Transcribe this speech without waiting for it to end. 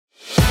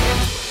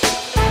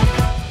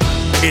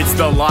It's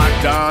the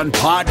Locked On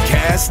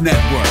Podcast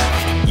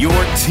Network, your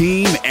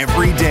team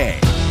every day.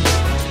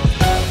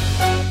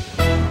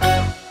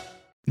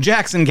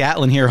 Jackson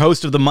Gatlin here,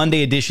 host of the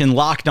Monday edition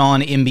Locked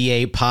On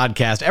NBA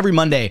podcast. Every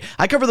Monday,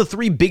 I cover the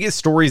three biggest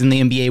stories in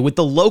the NBA with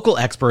the local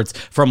experts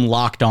from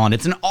Locked On.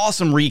 It's an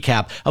awesome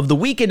recap of the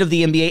weekend of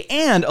the NBA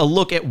and a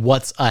look at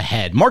what's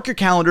ahead. Mark your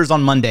calendars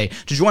on Monday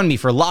to join me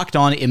for Locked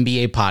On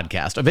NBA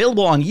podcast,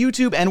 available on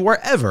YouTube and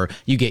wherever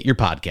you get your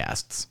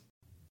podcasts.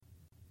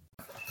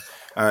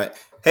 All right.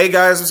 Hey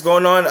guys, what's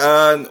going on?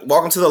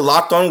 Welcome to the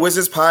Locked On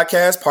Wizards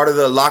podcast, part of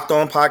the Locked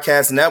On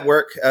Podcast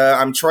Network.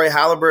 I'm Troy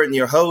Halliburton,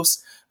 your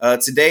host.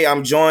 Today,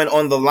 I'm joined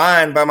on the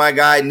line by my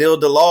guy, Neil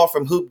DeLaw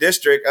from Hoop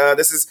District.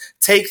 This is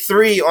take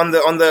 3 on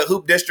the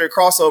Hoop District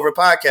crossover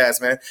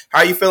podcast, man. How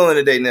are you feeling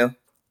today, Neil?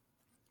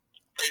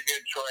 Pretty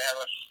good, Troy. How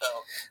about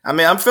yourself? I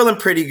mean, I'm feeling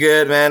pretty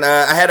good, man.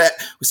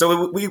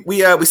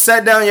 We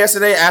sat down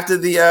yesterday after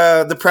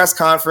the press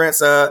conference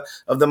of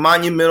the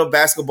Monumental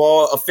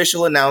basketball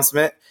official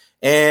announcement,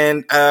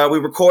 and we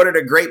recorded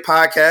a great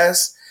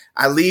podcast.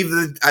 I leave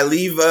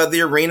the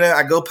arena.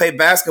 I go play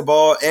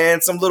basketball,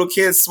 and some little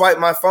kids swipe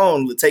my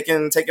phone,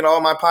 taking all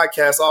my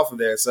podcasts off of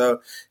there. So,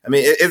 I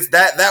mean, it's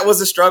that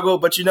was a struggle,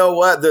 but you know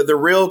what? The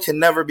reel can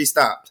never be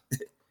stopped. For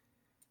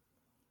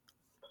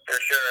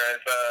sure, as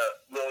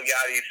Lil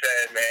Yachty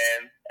said,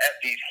 man, F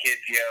these kids,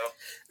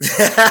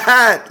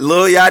 yo.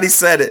 Lil Yachty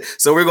said it,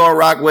 so we're gonna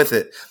rock with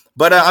it.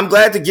 But I'm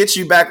glad to get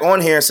you back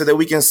on here so that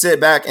we can sit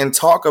back and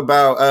talk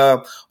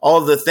about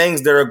all the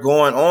things that are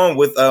going on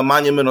with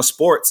Monumental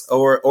Sports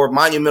or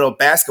Monumental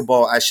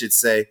Basketball, I should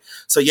say.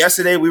 So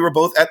yesterday we were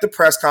both at the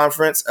press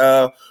conference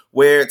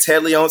where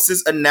Ted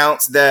Leonsis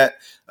announced that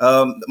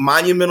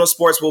Monumental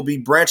Sports will be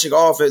branching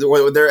off.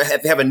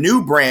 They have a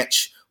new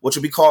branch, which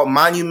will be called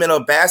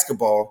Monumental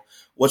Basketball,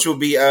 which will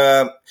be,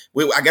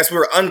 I guess we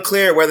were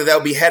unclear whether that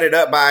will be headed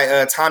up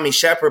by Tommy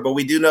Shepard, but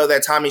we do know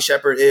that Tommy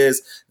Shepard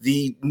is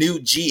the new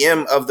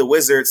GM of the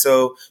Wizards.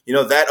 So, you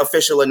know, that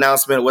official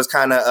announcement was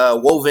kind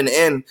of woven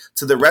in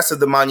to the rest of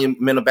the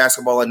Monumental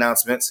basketball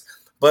announcements.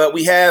 But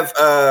we have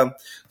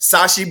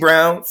Sashi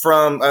Brown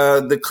from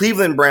the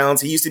Cleveland Browns.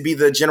 He used to be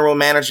the general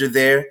manager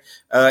there.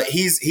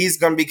 He's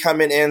going to be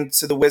coming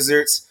into the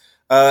Wizards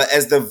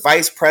as the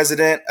vice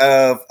president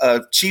of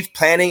chief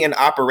planning and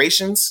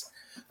operations.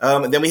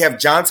 Then we have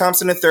John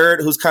Thompson III,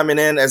 who's coming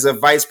in as a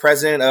vice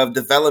president of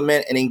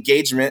development and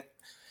engagement.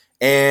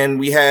 And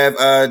we have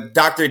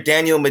Dr.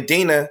 Daniel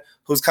Medina,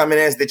 who's coming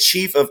in as the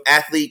chief of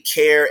athlete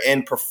care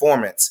and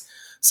performance.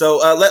 So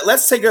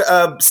let's take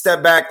a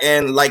step back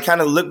and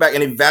kind of look back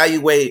and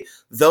evaluate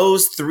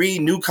those three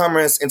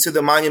newcomers into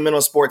the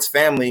Monumental Sports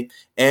family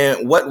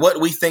and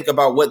what we think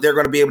about what they're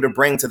going to be able to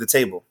bring to the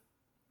table.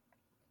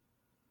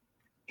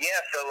 Yeah,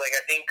 so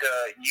I think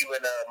you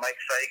and Mike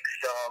Sykes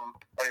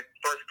on your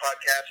first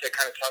podcast, I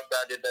kind of talked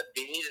about it, that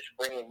they need to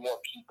bring in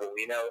more people.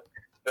 You know,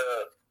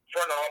 the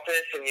front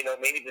office, and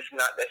maybe this is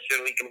not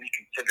necessarily going to be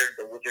considered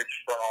the Wizards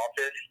front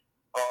office,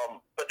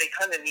 but they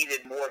kind of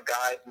needed more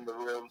guys in the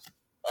room,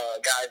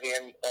 guys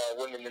and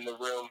women in the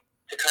room,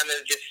 to kind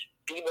of just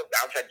be able to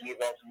bounce ideas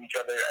off of each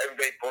other.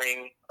 Everybody bring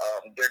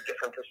their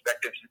different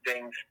perspectives and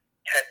things.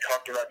 Ted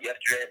talked about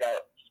yesterday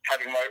about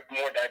having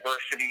more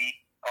diversity.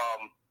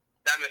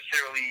 Not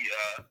necessarily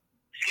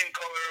skin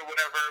color or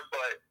whatever,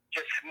 but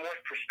just more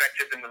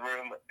perspective in the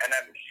room. And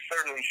I'm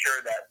certainly sure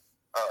that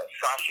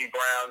Sashi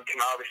Brown can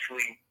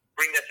obviously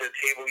bring that to the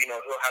table. You know,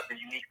 he'll have the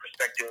unique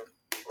perspective,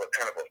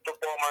 kind of a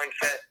football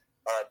mindset.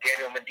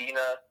 Daniel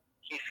Medina,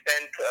 he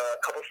spent a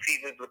couple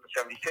seasons with the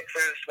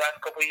 76ers last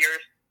couple of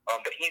years,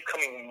 but he's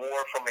coming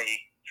more from a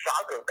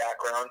soccer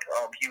background.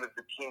 He was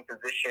the team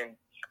physician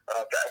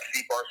for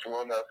FC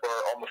Barcelona for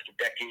almost a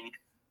decade.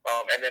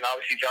 And then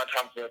obviously John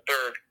Thompson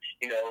III,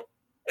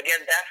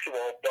 again,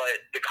 basketball, but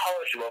the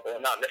college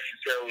level, not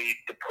necessarily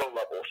the pro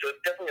level. So it's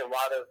definitely a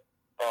lot of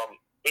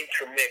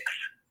intermix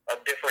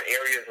of different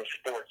areas of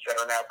sports that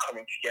are now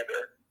coming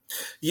together.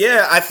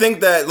 Yeah, I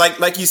think that,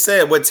 like you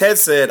said, what Ted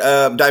said,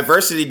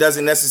 diversity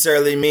doesn't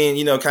necessarily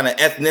mean, kind of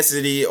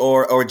ethnicity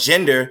or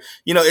gender.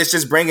 It's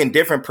just bringing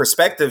different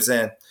perspectives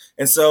in.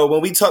 And so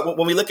when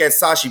we look at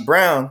Sashi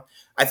Brown,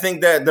 I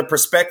think that the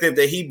perspective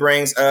that he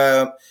brings,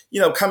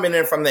 coming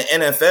in from the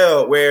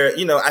NFL, where,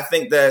 I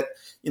think that,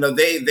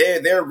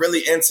 they're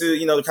really into,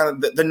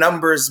 kind of the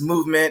numbers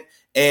movement.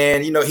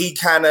 And, he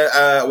kind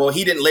of,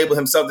 he didn't label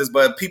himself this,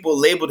 but people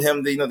labeled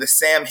him the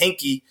Sam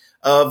Hinkie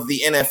of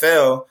the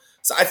NFL.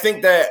 So I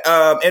think that,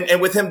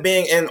 and with him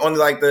being on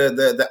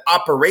the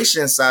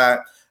operations side,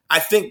 I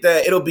think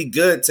that it'll be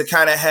good to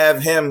kind of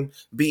have him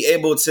be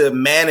able to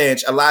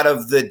manage a lot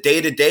of the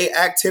day-to-day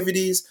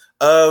activities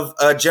of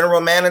a general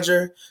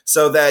manager,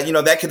 so that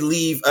that could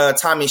leave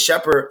Tommy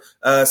Shepard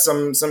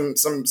some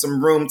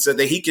room so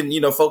that he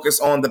can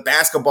focus on the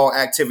basketball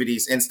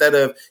activities instead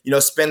of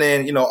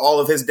spending all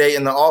of his day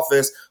in the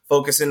office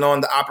focusing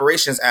on the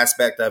operations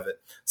aspect of it.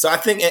 So I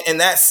think in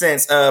that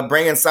sense,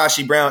 bringing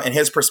Sashi Brown and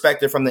his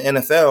perspective from the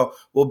NFL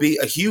will be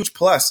a huge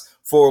plus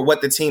for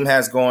what the team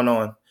has going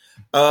on.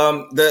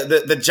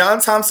 The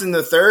John Thompson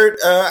III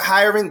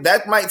hiring,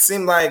 that might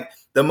seem like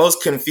the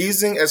most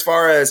confusing as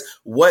far as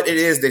what it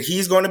is that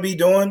he's going to be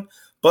doing.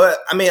 But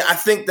I mean, I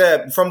think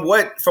that from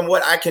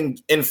what I can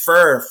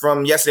infer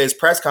from yesterday's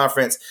press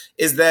conference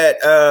is that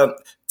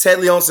Ted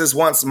Leonsis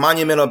wants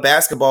Monumental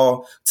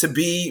basketball to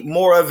be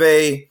more of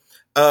a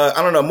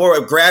more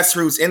of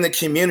grassroots in the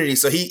community.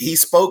 So he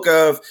spoke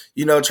of,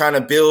 trying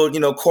to build,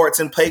 courts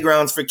and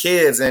playgrounds for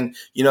kids and,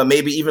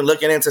 maybe even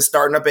looking into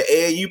starting up an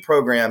AAU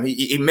program.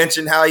 He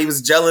mentioned how he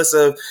was jealous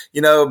of,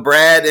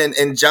 Brad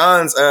and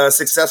John's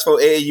successful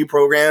AAU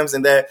programs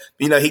and that,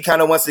 he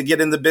kind of wants to get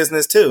in the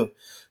business too.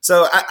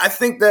 So I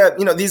think that,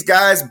 these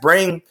guys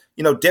bring,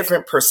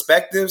 different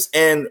perspectives.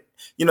 And,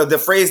 the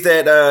phrase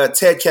that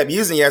Ted kept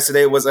using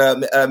yesterday was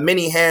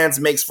many hands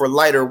makes for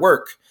lighter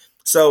work.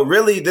 So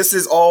really, this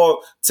is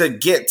all to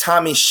get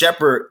Tommy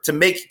Shepard to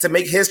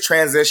make his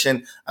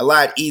transition a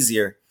lot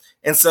easier.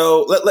 And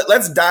so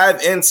let's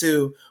dive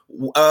into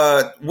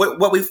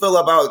what we feel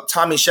about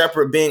Tommy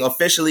Shepard being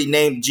officially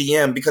named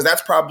GM, because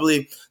that's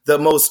probably the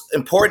most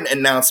important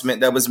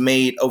announcement that was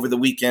made over the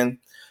weekend.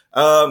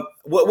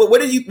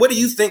 What do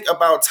you think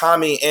about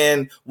Tommy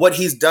and what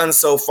he's done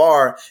so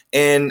far,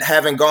 and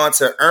having gone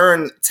to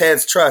earn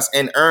Ted's trust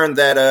and earn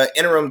that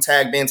interim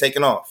tag being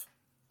taken off?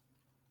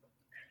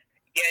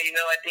 Yeah,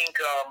 I think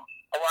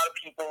a lot of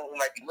people who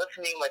might be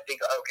listening might think,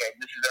 okay,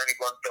 this is Ernie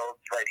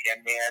Grunfeld's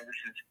right-hand man.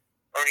 This is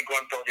Ernie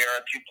Grunfeld era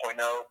 2.0.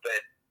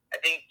 But I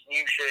think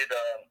you should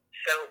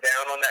settle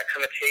down on that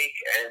kind of take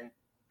and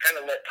kind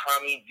of let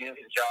Tommy do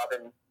his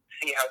job and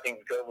see how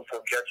things go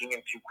before judging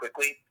him too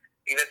quickly.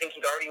 Because I think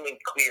he's already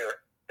made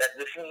clear that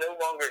this is no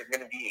longer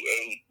going to be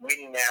a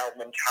win-now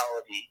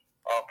mentality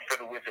for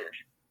the Wizards.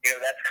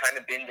 That's kind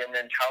of been their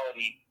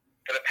mentality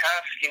for the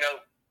past,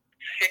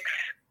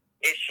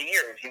 6-ish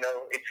years.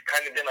 It's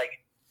kind of been like,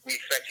 we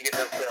expect to get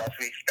those playoffs,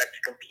 we expect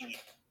to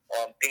compete,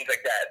 things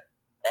like that.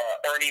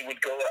 Ernie would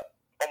go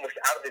almost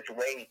out of his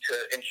way to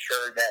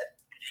ensure that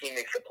the team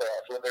makes the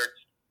playoffs, whether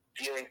it's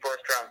dealing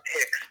first-round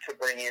picks to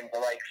bring in the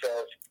likes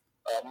of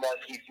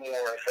Marquise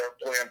Morris or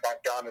Bojan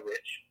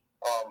Bogdanovic.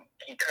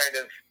 He kind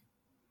of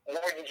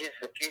mortgages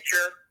the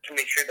future to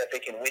make sure that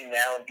they can win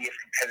now and be as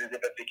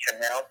competitive as they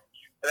can now.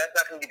 But that's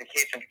not going to be the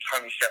case with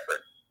Tommy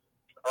Shepard.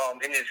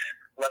 In his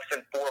less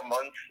than 4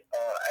 months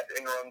as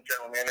interim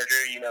general manager,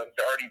 he's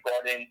already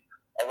brought in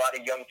a lot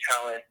of young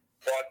talent,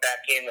 brought back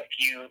in a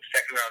few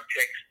second-round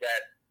picks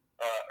that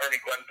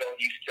Ernie Grunfeld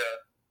used to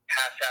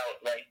pass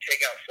out like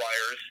takeout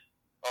flyers.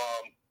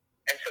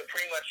 And so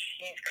pretty much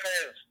he's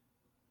kind of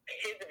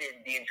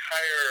pivoted the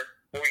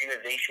entire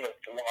organizational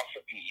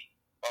philosophy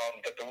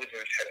that the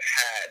Wizards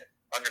had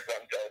under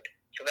Grunfeld.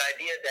 So the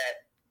idea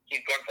that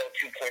he's Grunfeld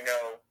 2.0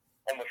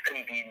 almost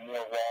couldn't be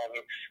more wrong.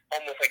 It's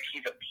almost like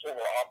he's a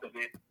polar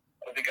opposite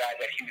of the guy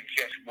that he was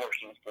just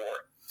working for,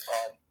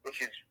 which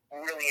is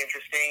really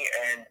interesting.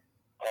 And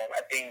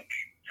I think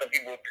some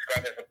people would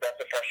describe it as a breath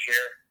of fresh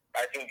air.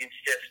 I think it's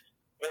just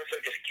more so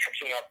just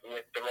catching up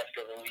with the rest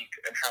of the league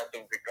and how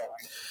things are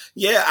going.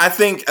 Yeah, I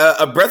think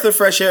a breath of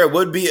fresh air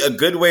would be a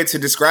good way to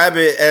describe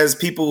it, as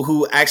people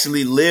who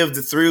actually lived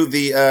through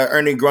the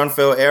Ernie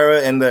Grunfeld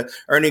era and the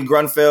Ernie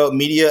Grunfeld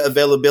media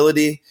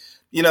availability.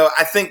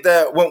 I think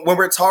that when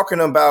we're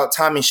talking about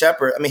Tommy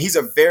Shepard, I mean, he's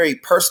a very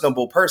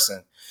personable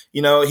person.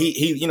 He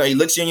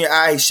looks you in your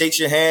eye, he shakes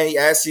your hand, he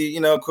asks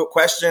you, quick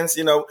questions.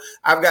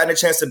 I've gotten a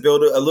chance to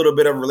build a little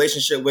bit of a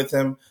relationship with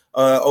him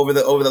over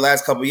the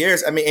last couple of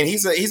years. I mean, and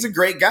he's a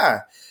great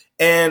guy.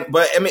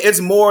 But I mean, it's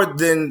more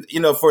than,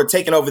 for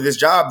taking over this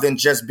job than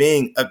just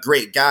being a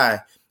great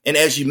guy. And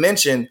as you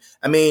mentioned,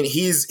 I mean,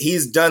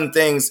 he's done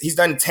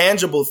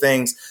tangible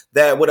things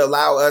that would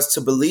allow us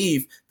to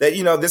believe that,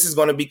 this is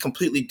going to be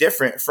completely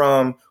different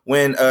from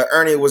when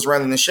Ernie was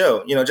running the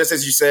show. Just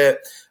as you said,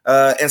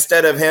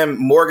 instead of him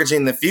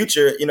mortgaging the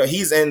future,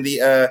 he's in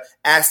the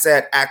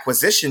asset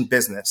acquisition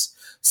business.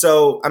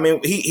 So, I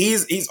mean,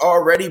 he's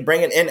already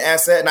bringing in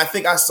asset. And I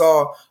think I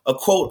saw a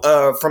quote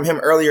from him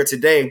earlier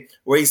today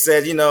where he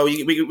said,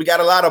 we got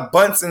a lot of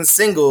bunts and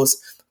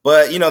singles,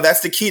 but,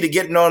 that's the key to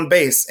getting on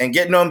base, and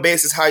getting on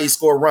base is how you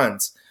score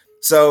runs.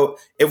 So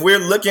if we're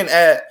looking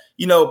at,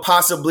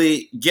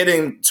 possibly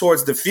getting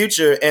towards the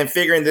future and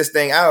figuring this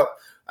thing out,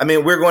 I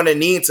mean, we're going to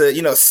need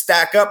to,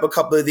 stack up a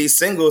couple of these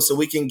singles so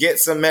we can get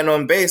some men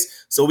on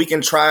base, so we can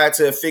try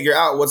to figure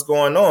out what's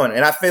going on.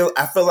 And I feel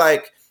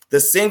like the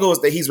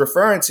singles that he's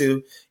referring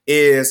to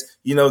is,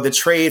 the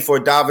trade for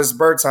Davis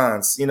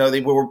Bertans.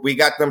 We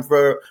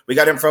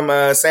got him from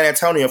San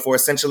Antonio for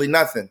essentially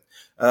nothing.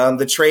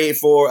 The trade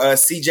for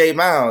CJ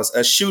Miles,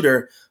 a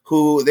shooter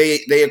who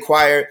they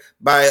acquired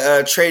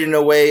by trading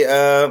away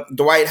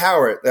Dwight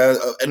Howard,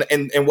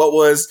 and what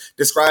was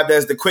described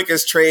as the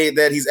quickest trade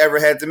that he's ever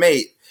had to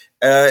make.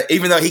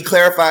 Even though he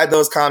clarified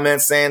those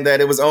comments, saying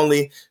that it was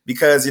only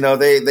because,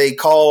 they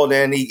called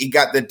and he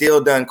got the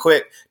deal done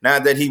quick,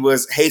 not that he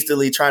was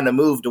hastily trying to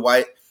move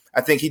Dwight.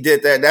 I think he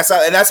did that.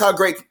 That's how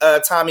great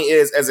Tommy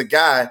is as a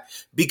guy,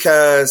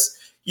 because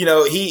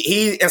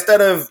he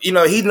instead of, he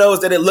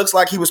knows that it looks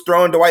like he was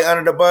throwing Dwight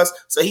under the bus,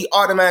 so he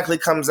automatically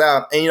comes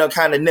out and,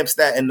 kind of nips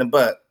that in the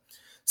butt.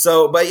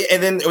 So, but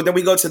and then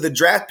we go to the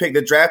draft pick,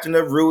 the drafting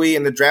of Rui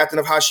and the drafting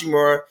of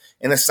Hashimura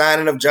and the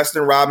signing of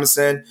Justin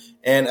Robinson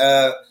and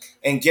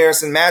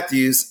Garrison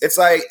Matthews. It's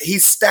like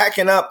he's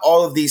stacking up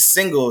all of these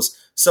singles.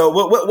 So,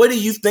 what do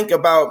you think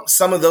about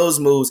some of those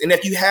moves? And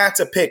if you had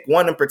to pick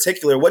one in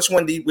particular, which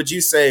one would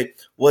you say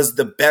was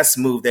the best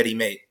move that he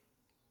made?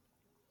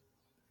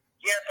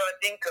 Yeah, so I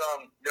think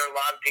there are a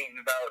lot of things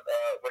about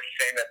what you're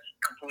saying that's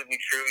completely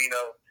true.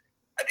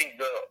 I think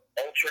the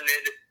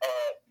alternate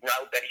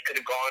route that he could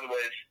have gone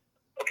was,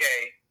 okay,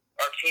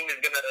 our team is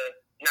going to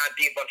not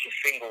be a bunch of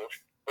singles.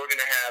 We're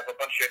going to have a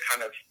bunch of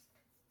kind of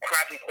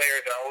crappy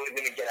players that are always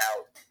going to get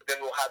out. But then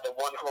we'll have the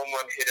one home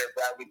run hitter,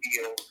 Bradley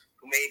Beal,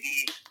 who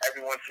maybe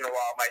every once in a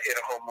while might hit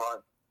a home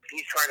run.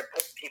 He's trying to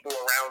put people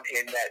around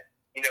him that,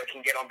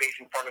 can get on base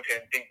in front of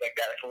him, things like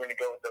that. So we're going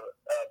to go with the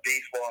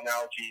baseball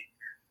analogy.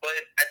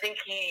 But I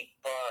think he,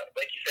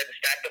 like you said,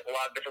 stacked up a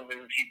lot of different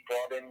moves. He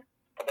brought in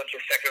a bunch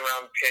of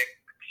second-round picks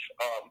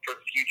for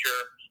the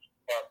future,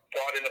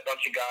 brought in a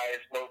bunch of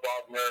guys, Mo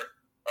Wagner,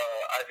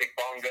 Isaac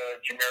Bonga,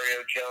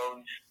 Jamario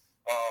Jones,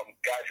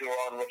 guys who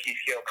are on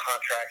rookie-scale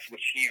contracts,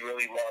 which he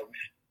really loves.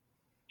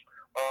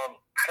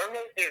 I don't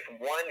know if there's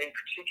one in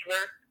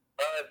particular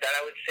that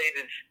I would say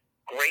that's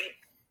great.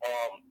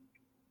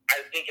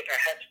 I think if I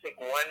had to pick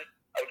one,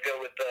 I would go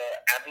with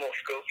Admiral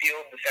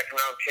Schofield, the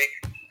second-round pick.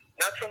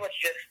 Not so much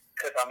just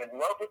because I'm in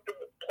love with the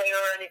player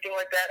or anything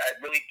like that. I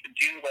really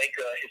do like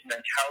his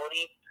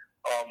mentality.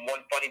 One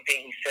funny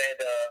thing he said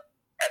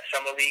at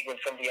Summer League when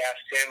somebody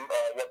asked him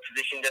what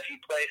position does he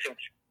play, since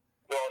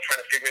we're all trying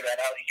to figure that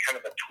out, he's kind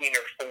of a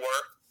tweener 4.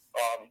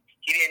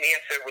 He didn't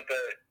answer with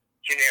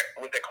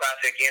the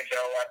classic answer,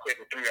 I play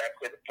the 3, I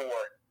play the 4.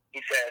 He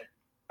said,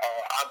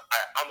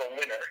 I'm a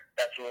winner.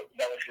 That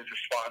was his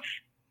response.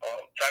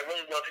 So I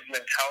really love his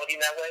mentality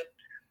in that way.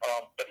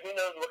 But who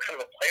knows what kind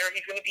of a player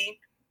he's going to be.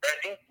 But I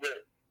think the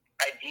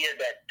idea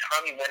that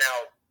Tommy went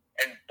out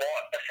and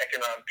bought a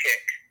second-round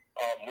pick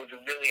was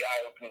really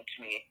eye-opening to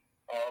me.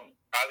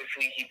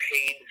 Obviously, he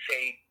paid,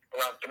 say,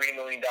 around $3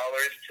 million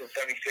to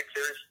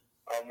 76ers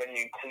when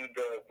you include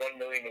the $1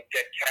 million of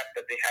dead cap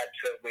that they had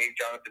to waive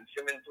Jonathan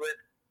Simmons with.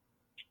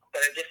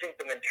 But I just think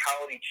the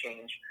mentality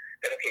change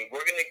that, okay,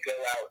 we're going to go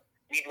out.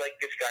 We like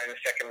this guy in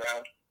the second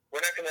round.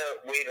 We're not going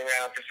to wait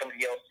around for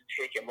somebody else to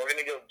take him. We're going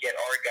to go get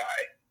our guy.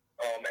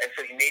 And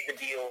so he made the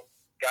deal,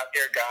 got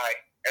their guy.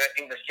 And I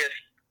think that's just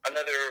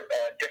another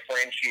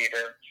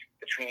differentiator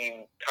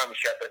between Tommy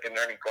Shepard and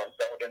Ernie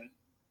Grunfeld and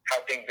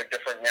how things are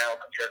different now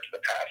compared to the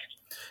past.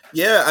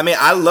 Yeah, I mean,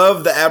 I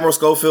love the Admiral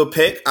Schofield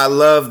pick. I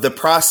love the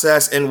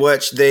process in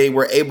which they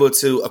were able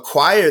to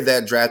acquire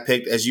that draft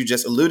pick, as you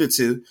just alluded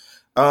to.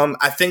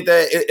 I think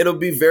that it'll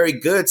be very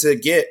good to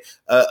get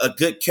a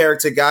good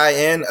character guy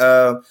in,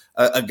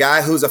 a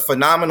guy who's a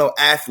phenomenal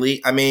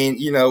athlete. I mean,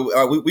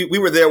 we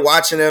were there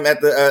watching him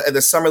at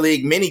the Summer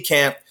League mini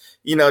camp.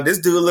 This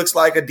dude looks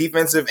like a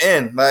defensive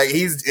end. Like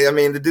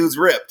the dude's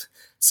ripped.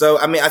 So,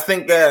 I mean, I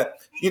think that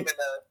he even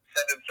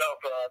said himself,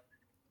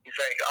 he's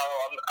like,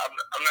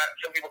 I'm not,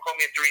 some people call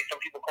me a 3, some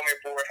people call me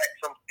a 4, heck,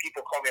 some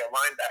people call me a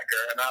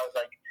linebacker. And I was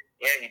like,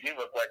 yeah, you do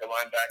look like a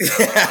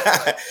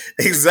linebacker.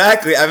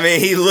 Exactly. I mean,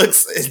 he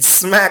looks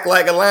smack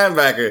like a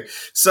linebacker.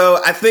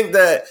 So I think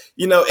that,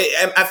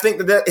 I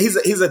think that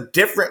he's a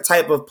different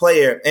type of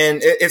player.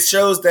 And it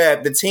shows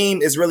that the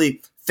team is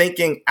really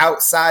thinking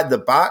outside the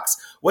box,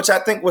 which I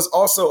think was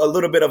also a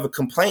little bit of a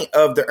complaint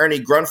of the Ernie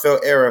Grunfeld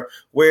era,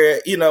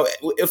 where,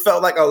 it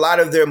felt like a lot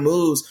of their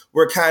moves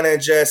were kind of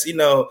just,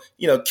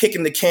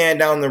 kicking the can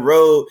down the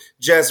road,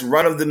 just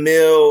run of the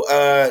mill,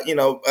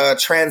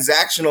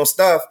 transactional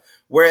stuff.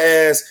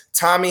 Whereas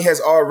Tommy has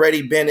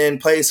already been in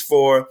place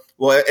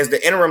as the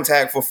interim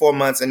tag for 4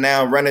 months and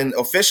now running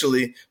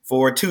officially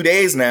for 2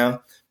 days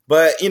now.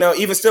 But,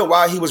 even still,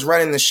 while he was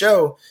running the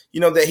show,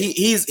 that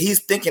he's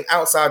thinking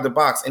outside the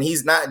box, and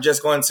he's not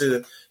just going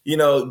to,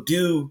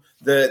 do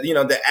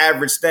the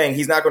average thing.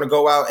 He's not going to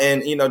go out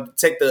and,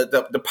 take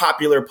the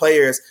popular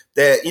players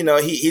that,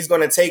 he's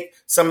going to take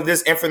some of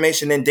this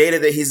information and data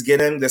that he's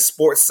getting, the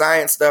sports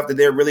science stuff that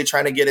they're really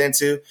trying to get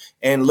into,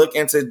 and look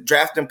into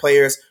drafting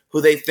players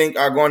who they think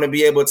are going to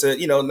be able to,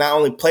 not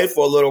only play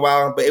for a little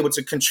while, but able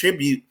to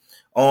contribute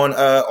on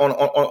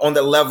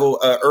the level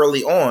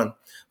early on.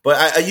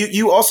 But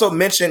you also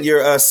mentioned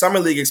your summer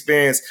league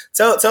experience.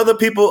 Tell the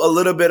people a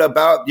little bit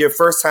about your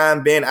first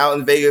time being out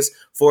in Vegas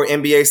for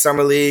NBA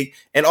Summer League,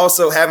 and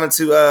also having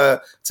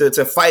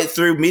to fight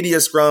through media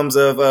scrums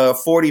of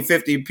 40,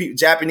 50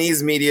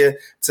 Japanese media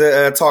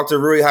to talk to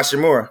Rui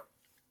Hashimura.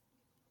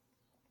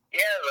 Yeah,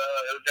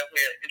 it was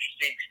definitely an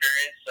interesting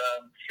experience, to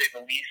say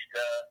the least.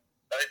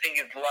 I think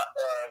it's a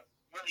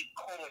really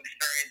cool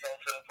experience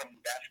also from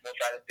the basketball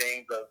side of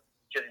things, of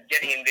just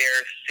getting in there,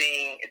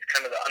 seeing it's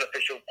kind of the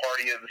unofficial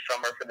party of the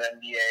summer for the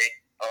NBA.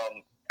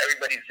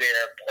 Everybody's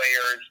there,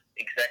 players,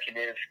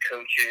 executives,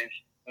 coaches,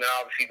 and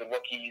obviously the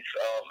rookies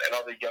and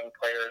other young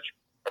players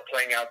are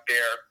playing out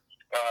there.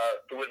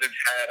 The Wizards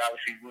had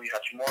obviously Rui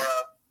Hachimura,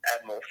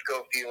 Admiral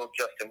Schofield,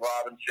 Justin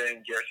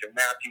Robinson, Garrison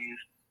Matthews,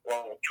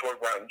 along with Troy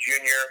Brown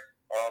Jr.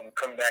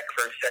 Coming back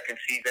for his second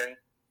season.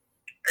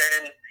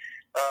 And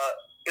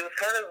it was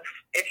kind of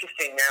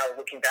interesting now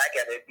looking back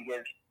at it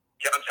because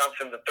John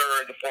Thompson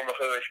III, the former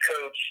Hoosiers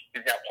coach,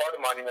 who's now part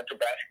of Monumental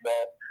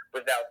Basketball,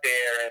 was out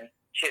there and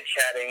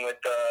chit-chatting with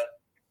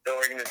the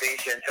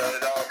organization. So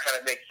it all kind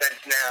of makes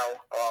sense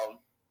now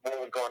what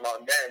was going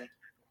on then.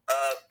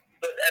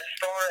 But as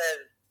far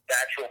as the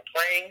actual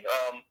playing,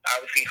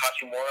 obviously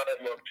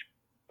Hachimura looked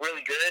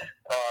really good.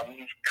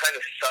 He's kind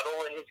of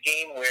subtle in his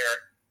game where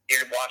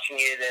you're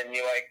watching it and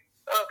you're like,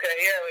 okay,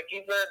 yeah, like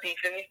he's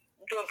decent. He's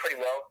doing pretty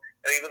well.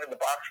 And you look at the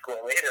box score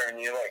later and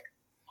you're like,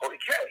 holy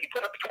cow, he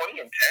put up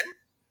 20 and 10?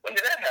 When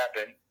did that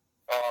happen?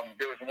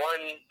 There was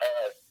one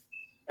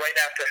right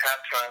after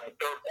halftime, the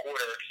third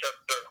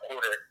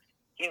quarter,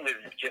 he was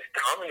just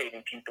dominating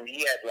people.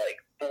 He had like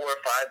 4 or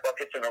 5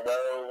 buckets in a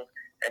row,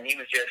 and he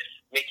was just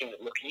making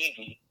it look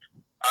easy.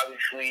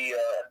 Obviously,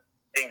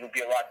 things would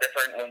be a lot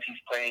different once he's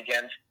playing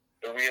against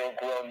the real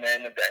grown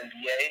men of the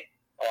NBA,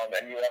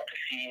 and you'll have to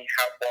see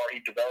how far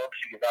he develops,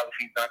 because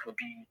obviously he's not going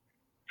to be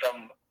some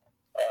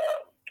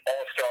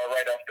all-star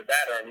right off the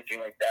bat or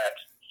anything like that.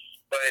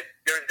 But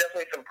there's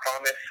definitely some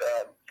promise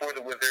for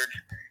the Wizards,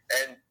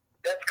 and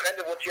that's kind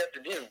of what you have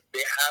to do.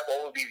 They have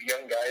all of these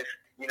young guys,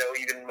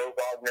 even Mo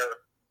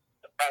Wagner,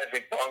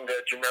 Isaac Bonga,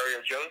 Jamario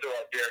Jones are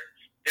out there.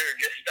 They're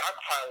just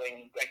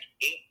stockpiling like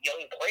 8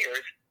 young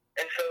players,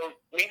 and so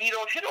maybe you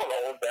don't hit on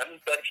all of them,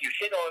 but if you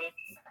hit on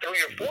 3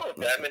 or 4 of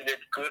them, and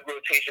they're good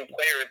rotation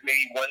players,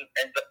 maybe one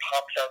ends up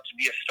pops out to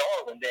be a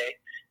star one day.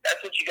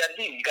 That's what you got to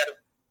do.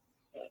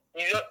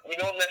 You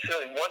don't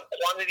necessarily want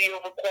quantity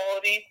over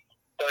quality,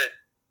 but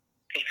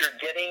if you're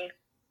getting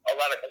a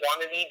lot of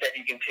quantity that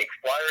you can take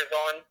flyers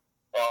on,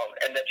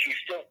 and that you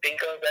still think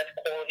of as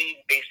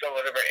quality based on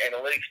whatever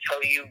analytics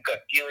tell you,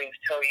 gut feelings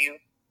tell you,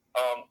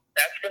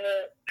 that's going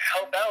to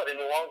help out in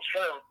the long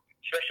term,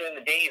 especially in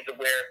the days of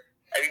where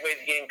everybody's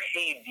getting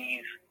paid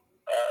these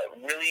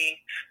really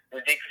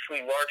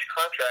ridiculously large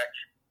contracts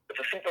with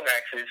the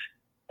supermaxes.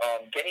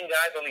 Getting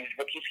guys on these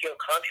rookie-scale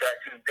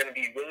contracts is going to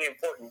be really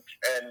important,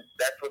 and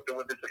that's what the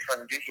Wizards are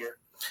trying to do here.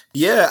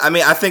 Yeah, I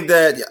mean, I think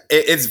that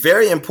it's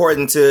very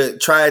important to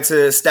try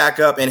to stack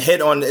up and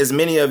hit on as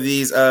many of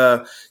these,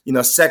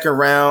 second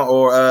round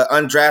or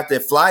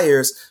undrafted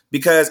flyers,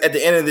 because at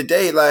the end of the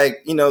day,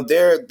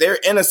 they're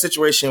in a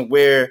situation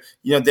where,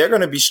 they're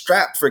going to be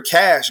strapped for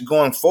cash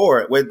going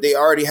forward. Where they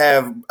already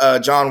have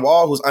John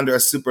Wall, who's under a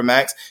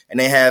supermax, and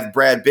they have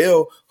Brad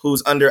Beal,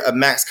 who's under a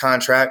max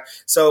contract.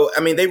 So,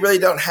 I mean, they really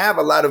don't have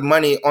a lot of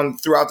money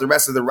throughout the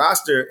rest of the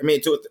roster. I mean,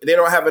 they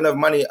don't have enough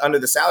money under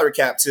the salary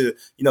cap to,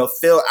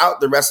 fill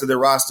out the rest of the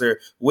roster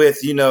with,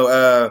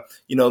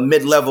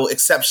 mid-level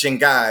exception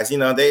guys.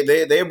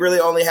 They really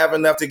only have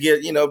enough to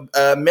get,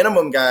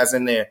 minimum guys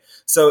in there.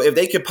 So if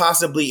they could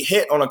possibly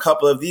hit on a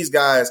couple of these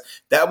guys,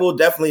 that will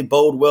definitely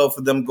bode well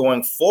for them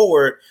going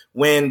forward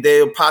when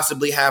they'll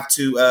possibly have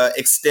to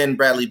extend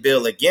Bradley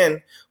Beal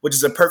again, which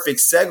is a perfect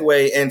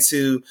segue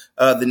into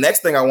the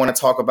next thing I want to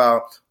talk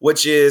about,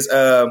 which is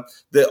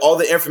all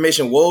the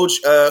information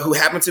Woj, who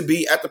happened to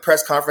be at the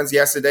press conference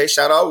yesterday.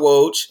 Shout out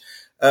Woj.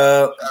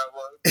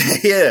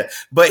 Yeah,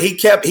 but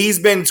he's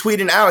been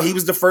tweeting out. He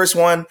was the first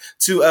one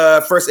to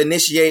first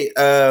initiate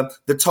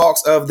the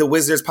talks of the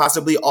Wizards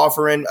possibly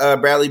offering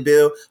Bradley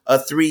Beal a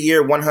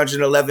 3-year,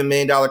 $111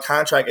 million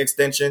contract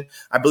extension.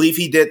 I believe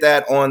he did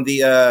that on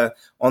the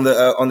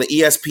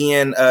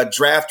ESPN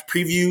draft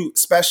preview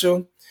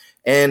special.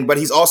 But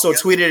he's also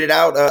tweeted it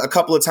out a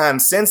couple of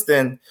times since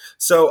then.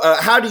 So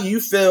how do you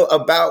feel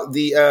about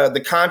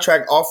the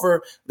contract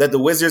offer that the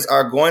Wizards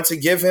are going to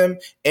give him?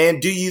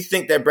 And do you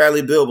think that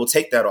Bradley Beal will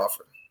take that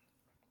offer?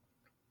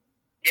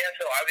 Yeah,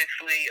 so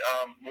obviously,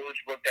 Woj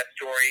broke that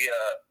story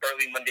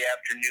early Monday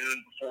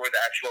afternoon before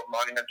the actual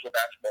Monumental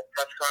Basketball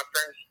press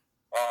conference.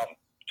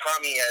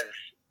 Tommy has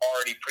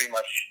already pretty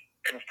much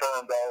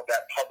confirmed all of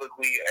that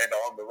publicly and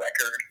on the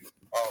record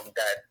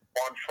that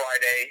on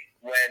Friday,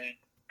 when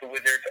the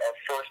Wizards are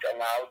first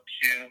allowed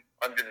to,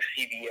 under the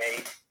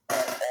CBA,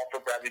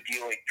 offer Bradley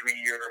Beal a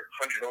 3-year,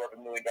 $111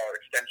 million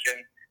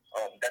extension,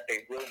 that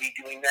they will be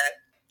doing that.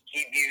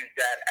 He views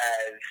that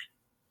as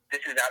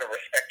this is out of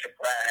respect to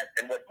Brad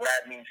and what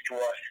Brad means to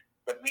us,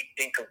 what we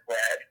think of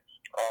Brad.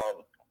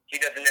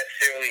 He doesn't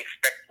necessarily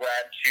expect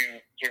Brad to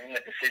give him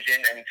a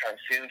decision anytime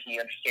soon.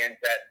 He understands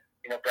that,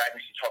 Brad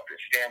needs to talk to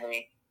his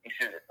family. He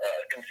should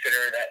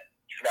consider that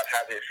he's about to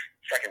have his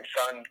second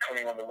son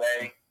coming on the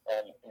way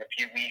in a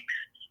few weeks.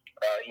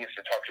 He has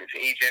to talk to his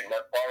agent,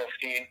 Mark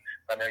Bartelstein.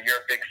 I know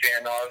you're a big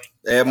fan of.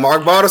 Yeah,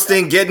 Mark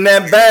Bartelstein getting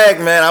that bag,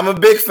 man. I'm a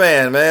big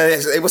fan, man.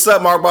 Hey, what's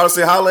up, Mark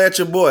Bartelstein? Holla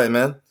at your boy,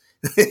 man.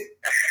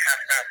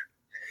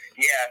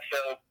 Yeah,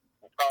 so,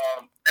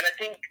 and I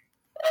think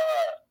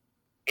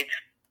it's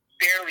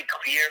fairly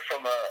clear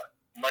from a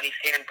money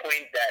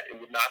standpoint that it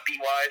would not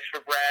be wise for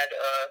Brad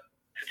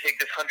to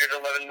take this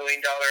 $111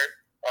 million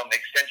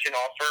extension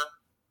offer.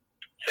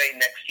 Say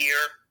next year,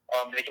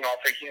 they can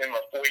offer him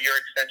a 4-year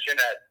extension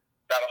at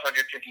about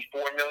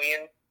 $154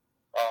 million.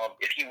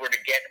 If he were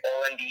to get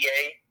All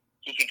NBA,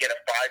 he could get a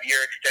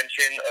 5-year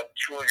extension of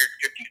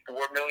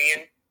 $254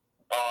 million.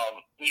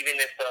 Even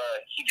if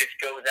he just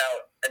goes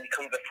out and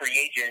becomes a free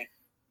agent,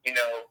 you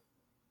know,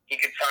 he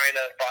could sign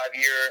a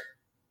 5-year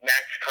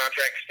max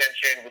contract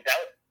extension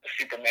without the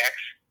super max.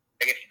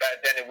 I guess back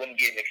then it wouldn't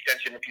be an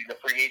extension if he's a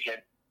free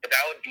agent, but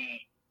that would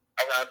be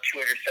around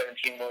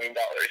 $217 million.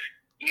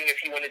 Even if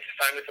he wanted to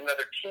sign with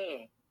another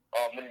team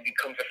when he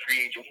becomes a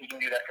free agent, he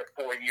can do that for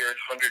 4 years,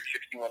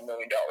 $161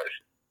 million.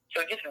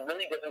 So it just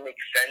really doesn't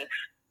make sense,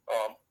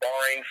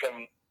 barring some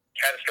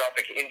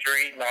catastrophic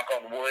injury, knock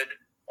on wood.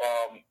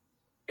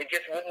 It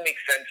just wouldn't make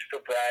sense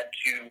for Brad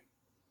to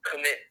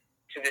commit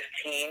to this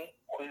team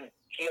who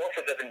he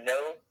also doesn't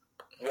know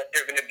what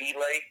they're going to be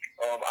like.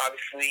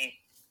 Obviously,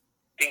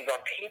 things on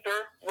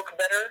paper look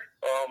better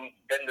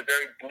than the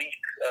very bleak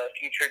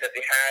future that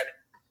they had,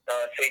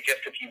 say,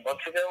 just a few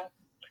months ago.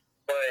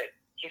 But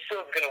he's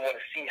still going to want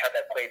to see how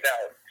that plays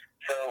out.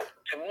 So,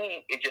 to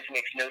me, it just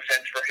makes no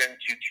sense for him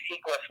to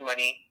take less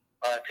money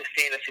to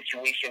stay in a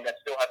situation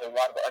that still has a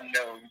lot of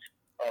unknowns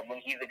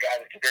when he's a guy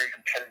that's very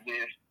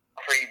competitive,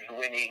 craves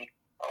winning,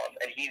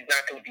 and he's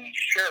not going to be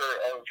sure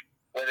of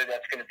whether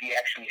that's going to be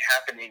actually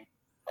happening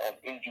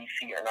in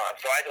DC or not.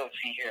 So I don't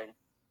see him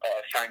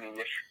signing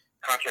this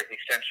contract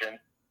extension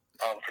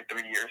for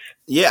 3 years.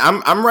 Yeah,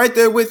 I'm right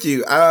there with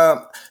you.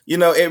 You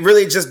know, it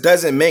really just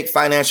doesn't make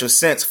financial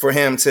sense for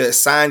him to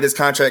sign this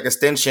contract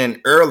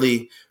extension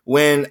early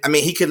when, I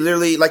mean, he could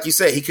literally, like you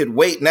said, he could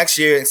wait next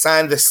year and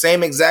sign the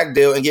same exact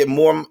deal and get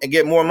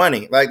more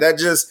money. Like it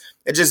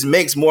just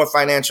makes more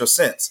financial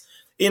sense.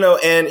 You know,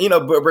 and, you know,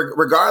 but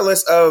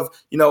regardless of,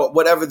 you know,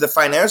 whatever the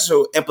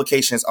financial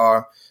implications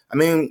are, I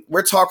mean,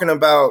 we're talking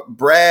about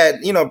Brad.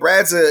 You know,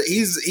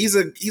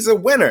 he's a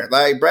winner.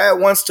 Like Brad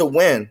wants to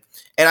win.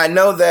 And I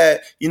know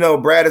that, you know,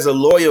 Brad is a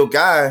loyal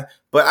guy,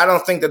 but I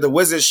don't think that the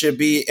Wizards should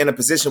be in a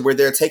position where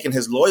they're taking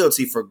his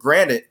loyalty for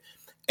granted.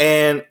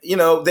 And, you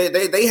know,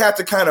 they have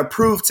to kind of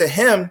prove to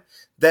him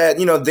that,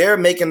 you know, they're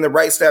making the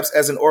right steps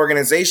as an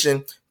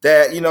organization,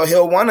 that, you know,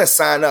 he'll want to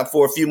sign up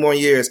for a few more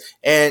years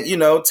and, you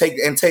know, try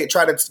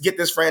to get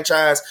this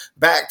franchise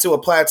back to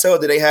a plateau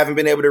that they haven't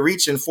been able to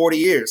reach in 40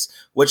 years,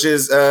 which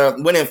is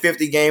winning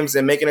 50 games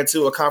and making it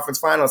to a conference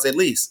finals at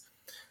least.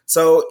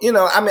 So, you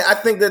know, I mean, I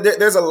think that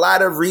there's a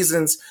lot of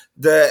reasons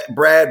that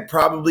Brad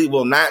probably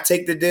will not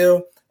take the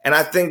deal. And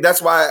I think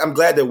that's why I'm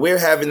glad that we're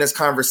having this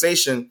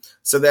conversation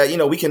so that, you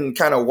know, we can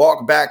kind of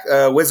walk back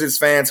Wizards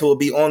fans who will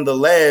be on the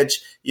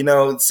ledge, you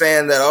know,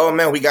 saying that, oh,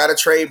 man, we got to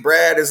trade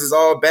Brad. This is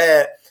all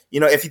bad, you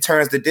know, if he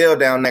turns the deal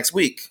down next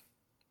week.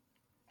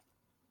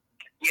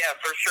 Yeah,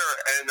 for sure.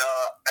 And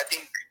I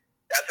think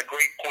that's a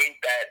great point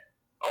that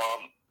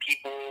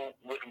people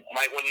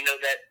might want to know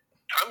that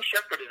Tom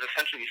Shepard is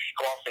essentially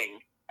scoffing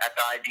at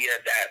the idea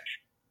that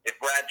if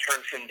Brad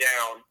turns him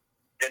down,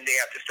 then they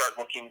have to start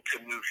looking to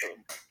move him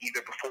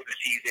either before the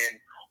season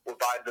or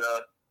by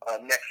the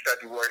next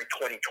February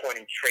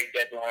 2020 trade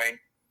deadline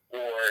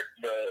or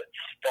the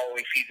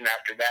following season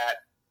after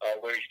that,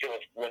 where he still has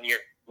 1 year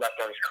left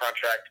on his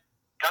contract.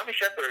 Tommy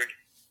Shepard,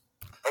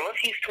 unless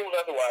he's told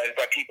otherwise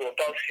by people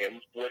above him,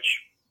 which,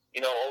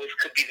 you know, always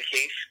could be the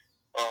case,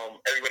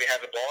 everybody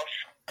has a boss,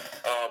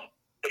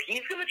 but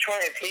he's going to try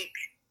and take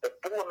the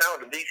full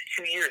amount of these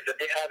 2 years that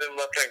they have him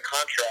left on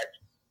contract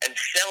and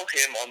sell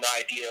him on the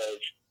idea of,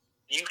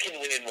 you can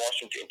win in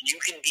Washington. You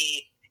can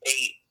be a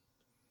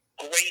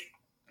great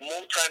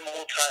multi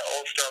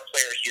all-star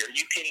player here.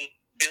 You can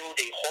build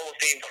a Hall of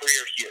Fame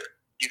career here.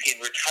 You can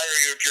retire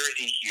your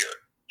jersey here.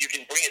 You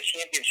can bring a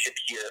championship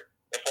here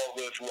if all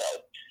goes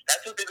well.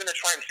 That's what they're going to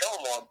try and sell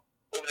him on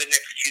over the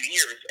next 2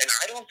 years. And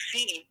I don't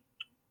see,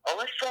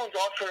 unless someone's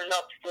offering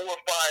up 4 or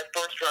 5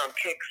 first-round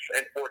picks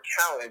and 4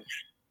 talents,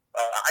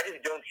 I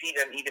just don't see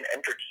them even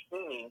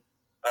entertaining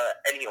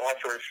any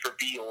offers for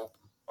Beal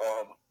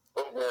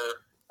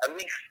over at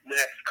least the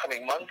next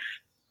coming months.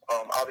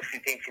 Obviously,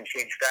 things can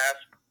change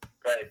fast,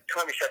 but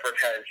Tommy Shepard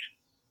has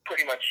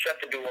pretty much shut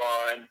the door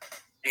on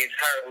the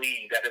entire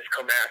league that has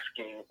come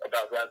asking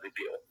about Bradley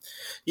Beal.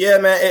 Yeah,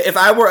 man, if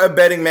I were a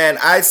betting man,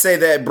 I'd say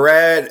that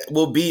Brad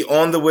will be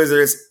on the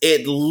Wizards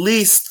at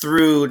least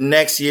through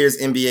next year's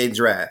NBA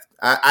draft.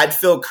 I'd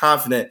feel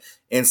confident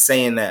in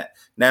saying that.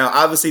 Now,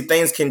 obviously,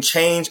 things can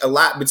change a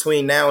lot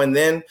between now and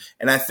then.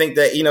 And I think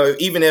that, you know,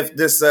 even if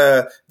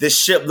this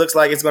ship looks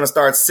like it's going to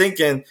start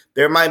sinking,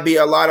 there might be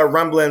a lot of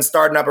rumbling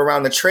starting up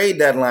around the trade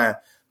deadline.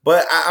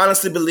 But I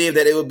honestly believe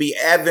that it would be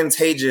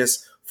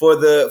advantageous for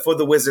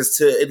the Wizards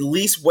to at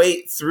least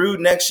wait through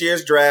next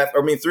year's draft,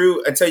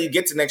 through until you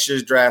get to next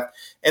year's draft,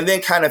 and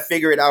then kind of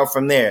figure it out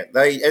from there.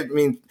 Like, I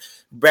mean,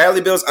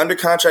 Bradley Beal's under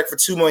contract for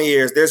 2 more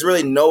years. There's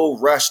really no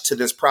rush to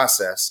this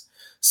process.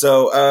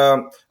 So,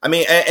 I'll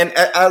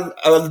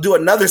do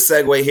another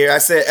segue here. I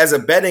said, as a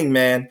betting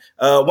man,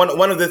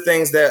 one of the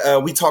things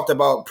that we talked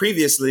about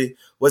previously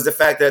was the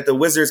fact that the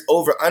Wizards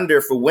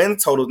over-under for win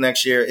total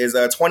next year is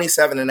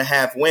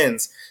 27.5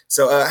 wins.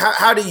 So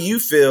how do you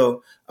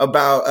feel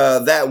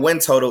about that win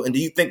total, and do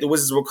you think the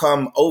Wizards will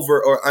come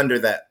over or under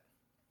that?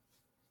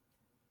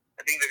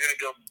 I think they're going to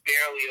go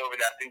barely over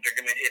that. I think they're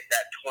going to hit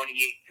that 28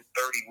 to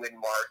 30 win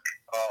mark.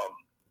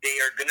 They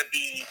are going to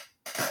be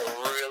a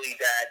really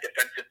bad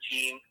defensive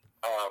team.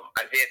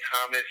 Isaiah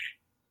Thomas,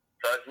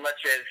 so as much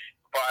as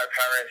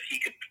firepower as he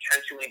could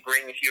potentially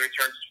bring if he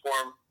returns to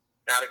form,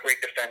 not a great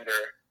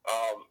defender.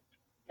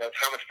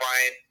 Thomas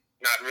Bryant,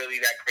 not really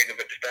that great of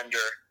a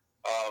defender.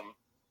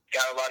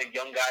 Got a lot of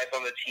young guys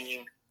on the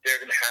team. They're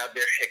going to have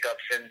their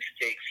hiccups and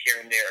mistakes here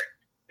and there.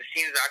 The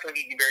team is not going to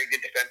be very good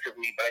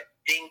defensively, but I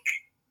think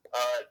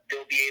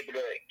they'll be able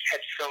to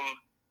catch some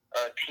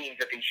teams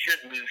that they should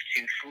lose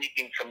to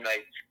sleeping some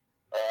nights.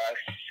 I was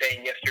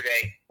saying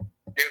yesterday,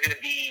 they're going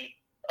to be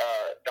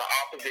the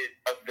opposite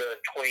of the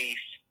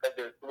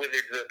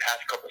Wizards of the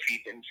past couple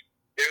seasons.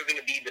 They're going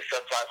to be the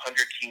sub-500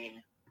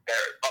 team that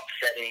are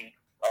upsetting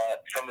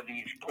some of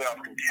these playoff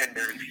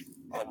contenders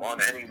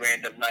on any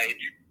random night.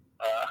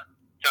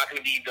 It's not going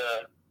to be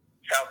the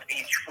South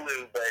Beach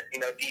flu, but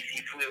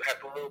DC flu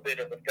has a little bit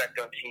of effect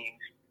on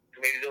teams.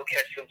 So maybe they'll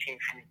catch some teams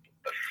from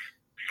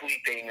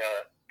sleeping.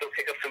 They'll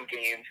pick up some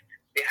games.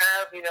 They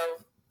have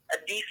a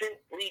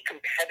decently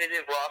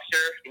competitive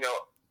roster. So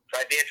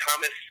Isaiah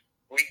Thomas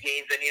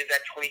regains any of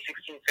that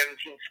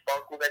 2016-17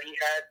 sparkle that he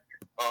had.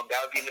 That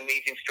would be an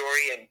amazing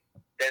story, and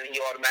then he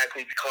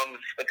automatically becomes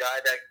a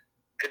guy that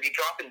could be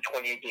dropping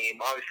 20 a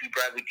game. Obviously,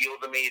 Bradley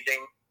Beal's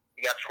amazing.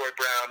 You got Troy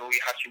Brown, Rui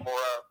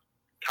Hachimura,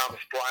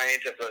 Thomas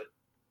Bryant as a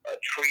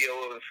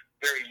trio of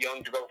very young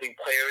developing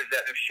players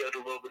that have showed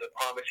a little bit of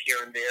promise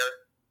here and there.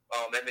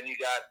 And then you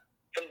got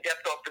some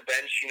depth off the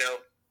bench,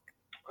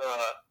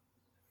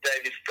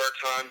 Davis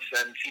Bertans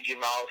and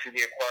C.J. Miles, who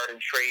they acquired in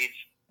trades.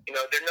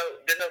 They're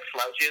no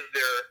slouches.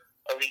 They're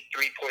elite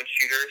three-point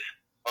shooters.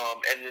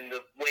 And in the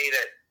way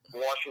that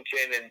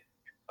Washington and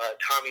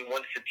Tommy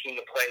wants the team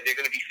to play, they're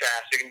going to be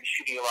fast. They're going to be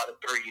shooting a lot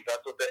of threes.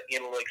 That's what the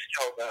analytics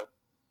tell them.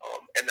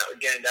 And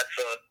again, that's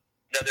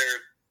another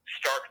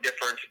stark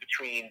difference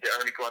between the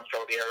Ernie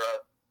Grunfeld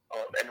era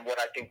and what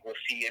I think we'll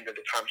see into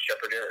the Tom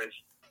Shepard era is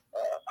a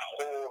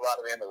whole lot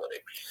of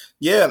analytics.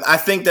 Yeah, I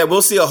think that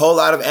we'll see a whole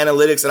lot of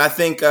analytics. And I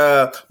think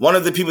one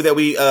of the people that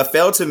we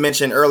failed to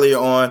mention earlier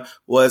on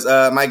was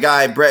my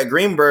guy, Brett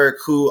Greenberg,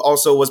 who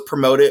also was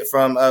promoted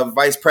from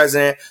vice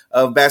president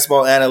of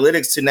basketball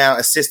analytics to now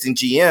assistant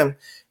GM.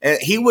 And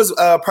he was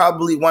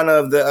probably one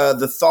of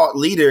the thought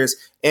leaders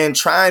in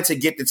trying to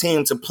get the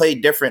team to play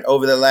different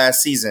over the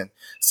last season.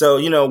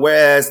 So,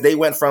 whereas they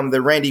went from the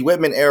Randy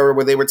Whitman era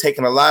where they were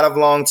taking a lot of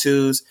long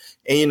twos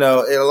and,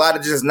 a lot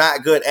of just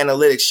not good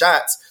analytic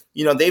shots,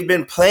 they've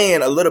been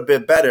playing a little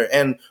bit better.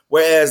 And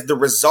whereas the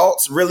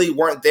results really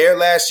weren't there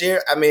last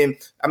year, I mean,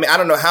 I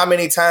don't know how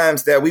many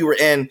times that we were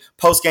in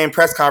post-game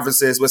press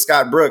conferences with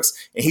Scott Brooks,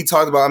 and he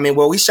talked about,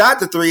 we shot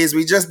the threes,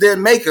 we just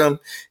didn't make them.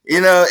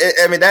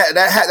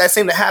 That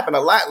seemed to happen a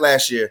lot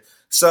last year.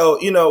 So,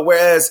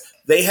 whereas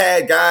they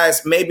had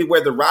guys maybe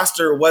where the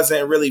roster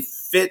wasn't really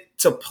fit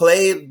to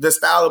play the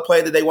style of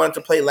play that they wanted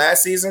to play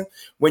last season,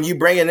 when you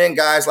bringing in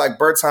guys like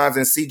Bertans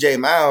and C.J.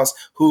 Miles,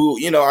 who,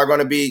 are going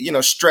to be,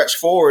 stretch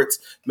forwards,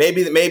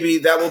 maybe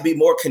that will be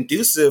more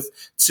conducive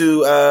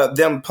to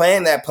them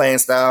playing that playing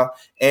style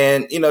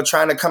and,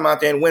 trying to come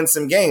out there and win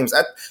some games.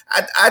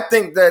 I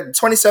think that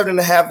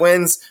 27.5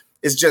 wins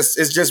is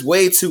just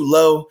way too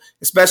low,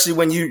 especially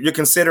when you're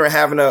considering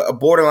having a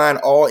borderline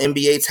all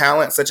NBA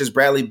talent such as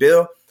Bradley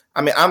Beal.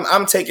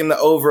 I'm taking the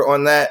over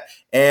on that,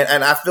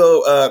 and I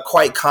feel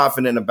quite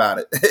confident about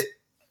it. Yeah,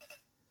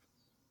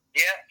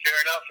 fair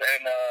enough.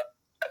 And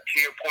to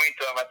your point,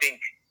 I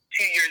think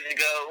 2 years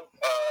ago,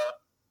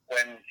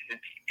 when it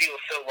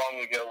feels so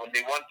long ago, when they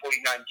won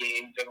 49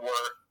 games and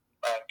were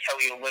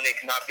Kelly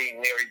Olynyk not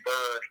being Larry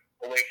Bird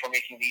away from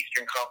making the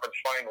Eastern Conference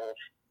Finals,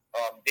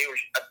 I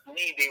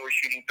believe they were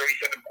shooting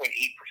 37.8%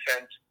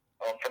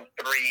 from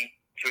three,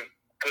 which was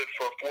good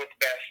for fourth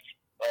best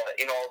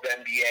in all of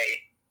the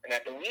NBA. And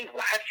I believe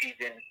last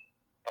season,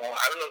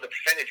 I don't know the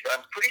percentage, but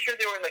I'm pretty sure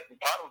they were in the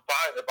bottom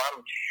 5 or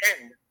bottom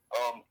 10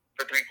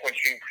 for three-point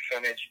shooting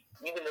percentage,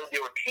 even though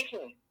they were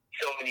taking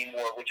so many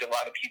more, which a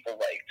lot of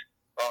people liked.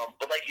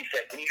 But like you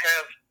said, when you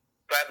have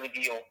Bradley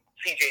Beal,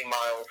 C.J.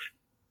 Miles,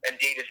 and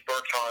Davis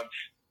Bertans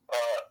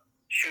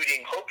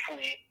shooting,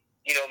 hopefully,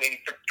 maybe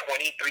for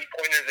 20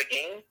 three-pointers a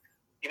game,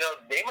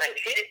 they might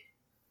hit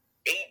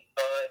 8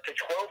 to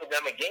 12 of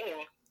them a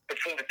game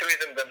between the three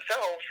of them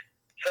themselves.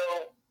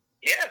 So,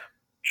 yeah,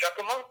 chuck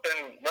them up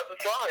and let them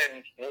fly,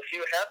 and we'll see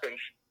what happens.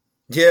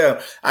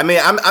 Yeah,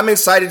 I'm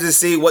excited to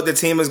see what the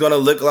team is going to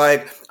look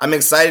like. I'm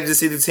excited to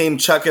see the team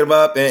chuck it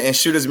up and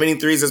shoot as many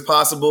threes as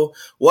possible.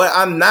 What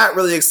I'm not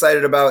really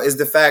excited about is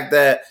the fact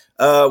that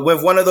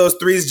when one of those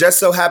threes just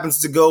so happens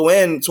to go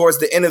in towards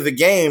the end of the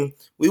game,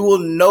 we will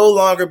no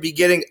longer be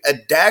getting a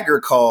dagger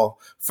call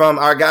from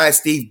our guy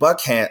Steve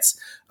Buckhantz.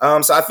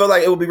 So I feel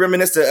like it would be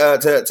remiss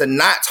to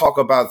not talk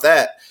about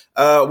that.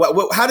 What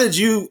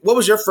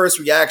was your first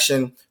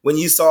reaction when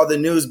you saw the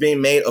news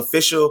being made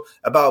official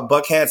about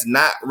Buckhantz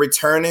not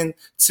returning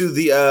to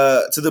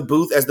the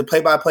booth as the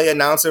play-by-play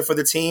announcer for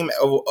the team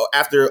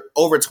after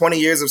over 20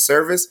 years of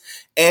service?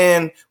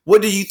 And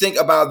what do you think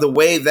about the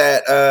way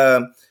that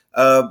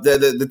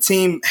the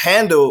team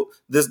handled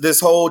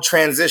this whole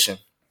transition?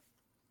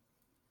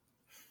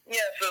 Yeah,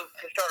 so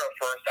to start off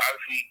first,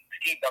 obviously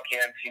Steve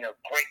Buckhantz,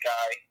 great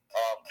guy.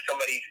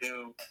 Somebody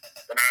who,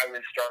 when I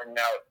was starting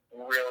out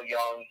real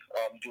young,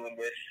 doing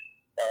this,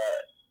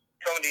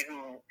 somebody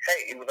who,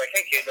 hey, it was like,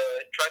 hey, kid,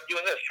 try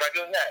doing this, try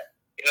doing that.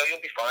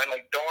 You'll be fine.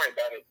 Like, don't worry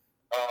about it.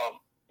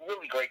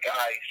 Really great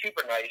guy,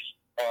 super nice.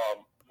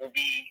 Will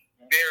be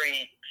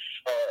very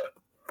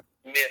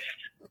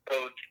missed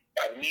both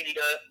by the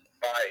media,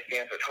 by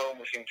fans at home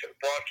listening to the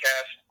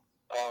broadcast.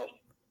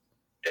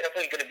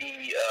 Definitely going to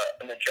be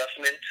an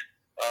adjustment,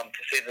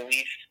 to say the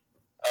least.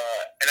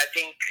 And I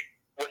think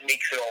what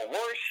makes it all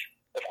worse,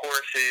 of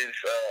course, is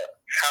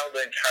how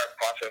the entire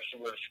process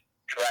was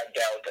dragged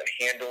out and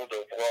handled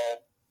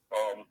overall.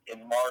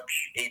 In March,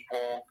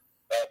 April,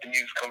 the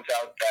news comes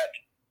out that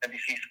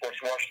NBC Sports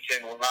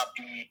Washington will not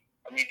be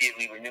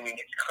immediately renewing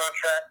its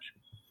contract.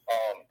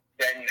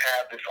 Then you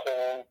have this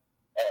whole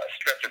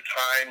stretch of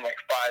time, like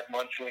 5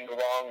 months linger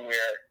along,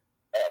 where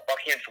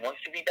Buckhantz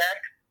wants to be back,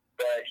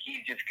 but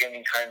he's just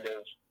getting kind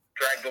of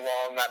dragged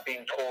along, not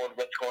being told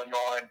what's going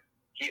on.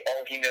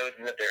 All he knows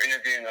is that they're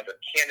interviewing other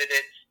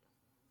candidates.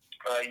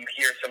 You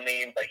hear some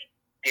names like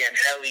Dan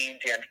Hellie,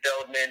 Dan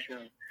Feldman,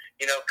 who,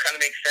 kind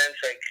of makes sense,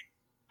 like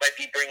might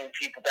be bringing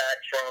people back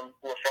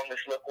who are from this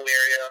local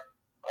area.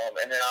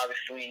 And then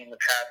obviously in the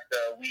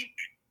past week,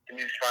 the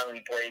news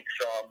finally breaks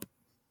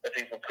that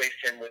they've replaced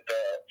him with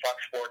Fox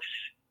Sports'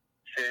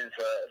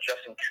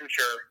 Justin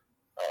Kutcher.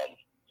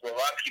 So a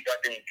lot of people, I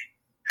think,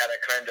 had a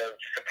kind of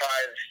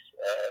surprise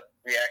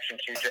reaction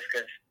to, just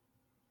because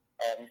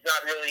he's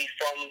not really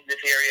from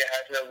this area,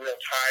 has no real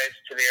ties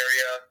to the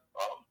area.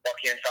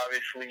 Buckhantz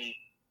obviously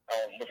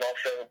was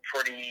also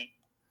pretty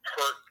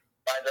hurt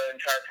by the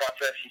entire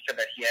process. He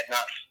said that he had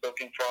not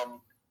spoken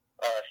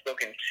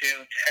to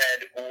Ted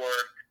or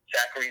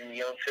Zachary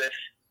Leonsis.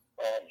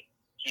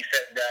 He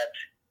said that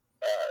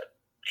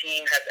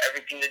team has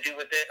everything to do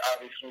with it.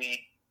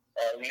 Obviously,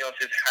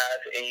 Leonsis has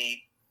a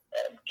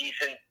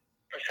decent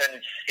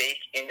percentage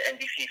stake in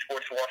NBC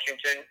Sports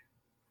Washington.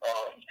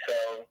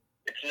 So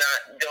it's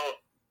not, don't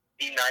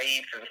be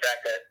naive to the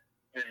fact that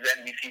this is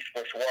NBC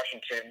Sports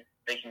Washington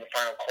making the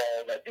final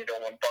call that they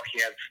don't want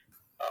Buckhantz.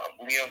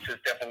 Leonsis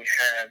definitely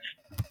has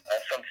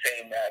some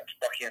say in that.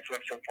 Buckhantz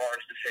went so far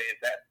as to say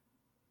that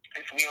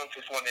if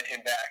Leonsis wanted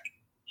him back,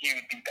 he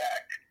would be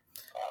back.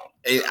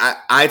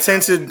 I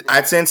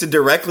tend to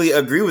directly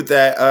agree with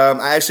that.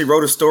 I actually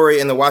wrote a story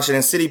in the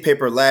Washington City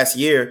paper last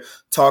year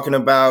talking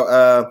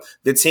about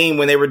the team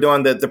when they were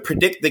doing the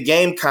Predict the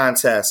Game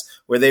contest,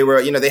 where they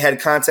were, they had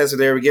contests where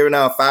they were giving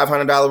out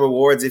 $500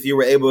 rewards if you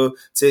were able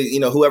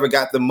to, whoever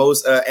got the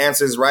most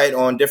answers right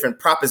on different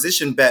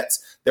proposition bets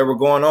that were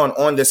going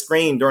on the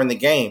screen during the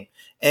game.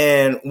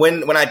 And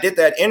when I did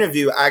that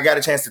interview, I got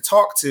a chance to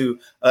talk to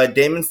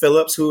Damon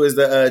Phillips, who is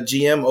the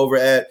GM over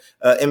at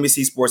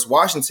NBC Sports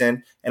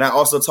Washington. And I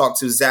also talked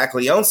to Zach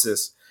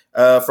Leonsis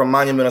from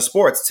Monumental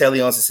Sports, Ted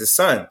Leonsis'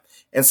 son.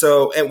 And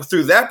so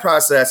through that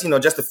process,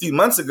 just a few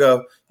months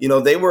ago,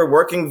 they were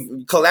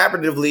working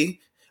collaboratively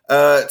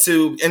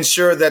to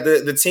ensure that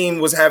the team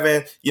was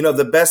having,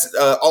 the best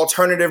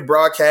alternative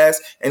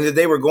broadcast, and that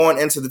they were going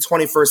into the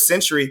 21st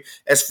century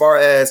as far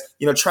as,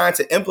 trying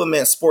to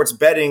implement sports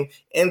betting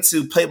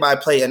into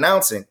play-by-play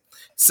announcing.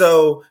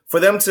 So for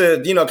them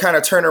to, kind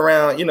of turn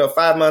around,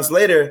 5 months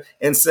later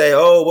and say,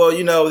 oh,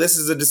 well, this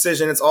is a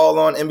decision, it's all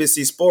on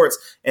NBC Sports,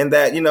 and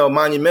that,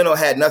 Monumental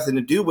had nothing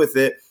to do with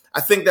it, I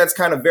think that's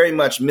kind of very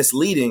much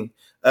misleading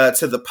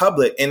to the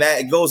public. And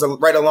that goes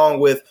right along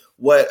with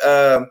what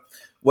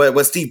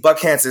Steve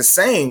Buckhantz is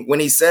saying when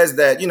he says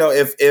that,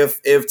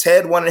 if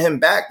Ted wanted him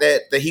back,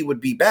 that he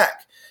would be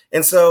back.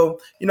 And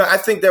so, I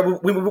think that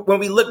when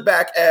we look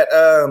back at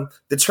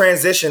the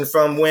transition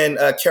from when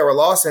Carol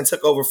Lawson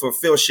took over for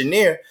Phil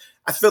Chenier,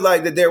 I feel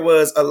like that there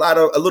was a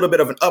little bit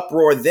of an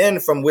uproar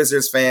then from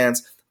Wizards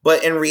fans.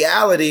 But in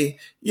reality,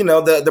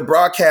 the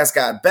broadcast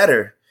got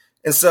better.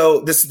 And so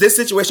this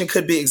situation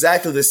could be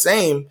exactly the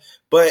same.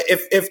 But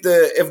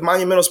if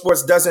Monumental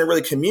Sports doesn't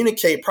really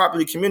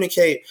properly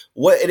communicate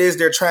what it is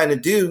they're trying to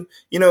do,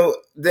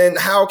 then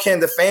how can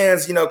the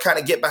fans, kind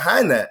of get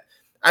behind that?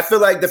 I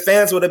feel like the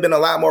fans would have been a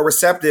lot more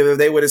receptive if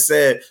they would have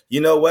said,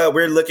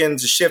 we're looking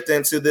to shift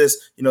into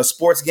this,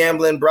 sports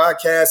gambling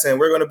broadcast, and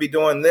we're going to be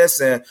doing this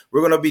and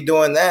we're going to be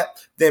doing that.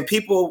 Then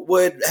people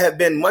would have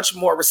been much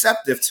more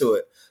receptive to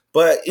it.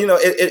 But,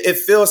 it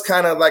feels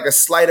kind of like a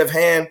sleight of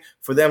hand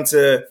for them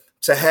to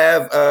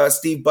have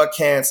Steve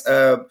Buckhantz,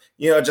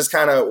 just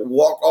kind of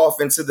walk off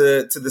into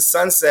the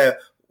sunset.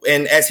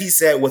 And as he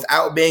said,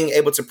 without being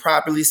able to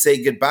properly say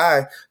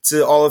goodbye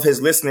to all of his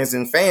listeners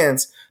and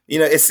fans,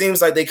 it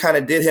seems like they kind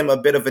of did him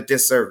a bit of a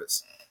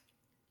disservice.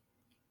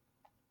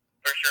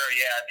 For sure,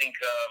 yeah. I think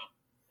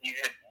you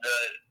hit the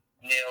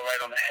nail right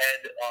on the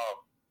head.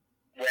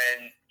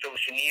 When Phil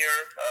Chenier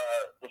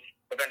was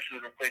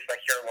eventually replaced by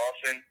Carol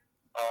Lawson,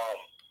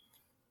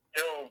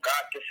 Phil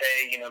got to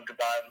say,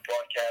 goodbye to the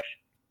broadcast.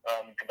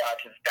 Goodbye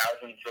to the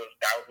thousands of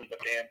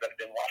fans that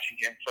have been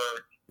watching him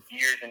for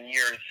years and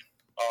years.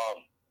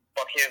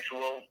 Buckhantz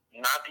will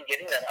not be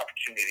getting that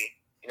opportunity.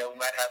 We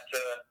might have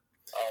to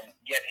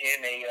get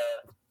him a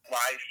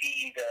live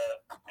feed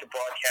to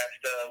broadcast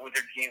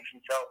Wizards games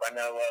himself. I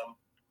know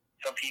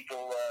some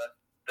people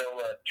they'll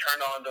turn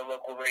on the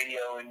local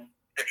radio and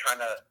they're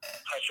trying to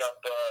hush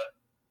up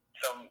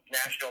some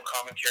national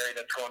commentary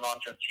that's going on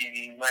from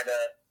TV. You might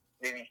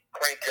maybe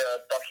crank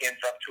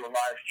Buckhands up to a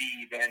live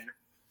feed and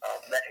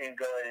let him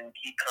go ahead and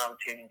keep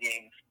commentating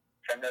games.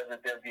 So I know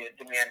that there'll be a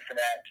demand for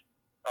that.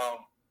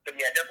 But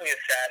yeah, definitely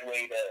a sad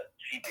way to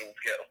see things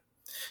go.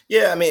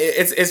 Yeah, I mean,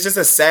 it's just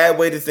a sad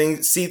way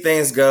to see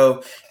things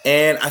go,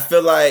 and I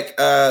feel like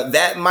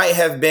that might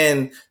have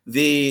been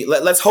the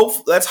let's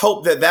hope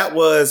that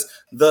was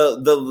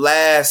the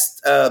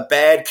last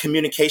bad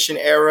communication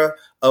era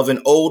of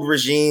an old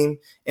regime,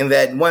 and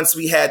that once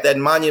we had that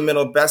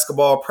monumental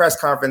basketball press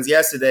conference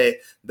yesterday,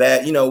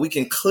 that we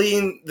can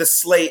clean the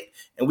slate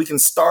and we can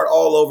start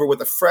all over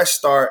with a fresh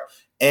start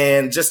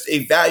and just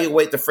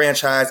evaluate the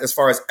franchise as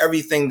far as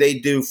everything they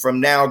do from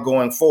now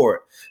going forward.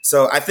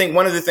 So I think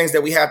one of the things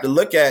that we have to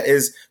look at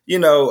is,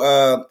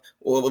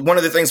 one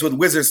of the things with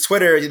Wizards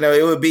Twitter,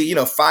 it would be,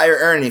 fire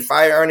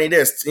Ernie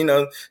this.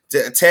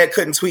 Ted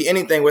couldn't tweet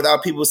anything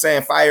without people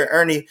saying fire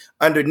Ernie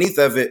underneath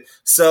of it.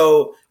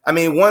 So, I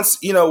mean, once,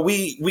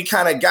 we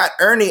kind of got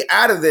Ernie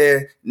out of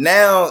there,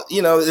 now,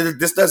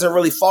 this doesn't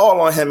really fall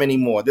on him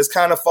anymore. This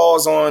kind of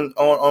falls on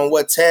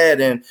what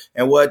Ted and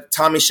what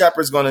Tommy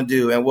Shepard's going to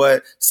do and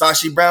what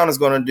Sashi Brown is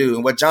going to do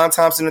and what John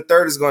Thompson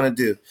III is going to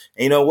do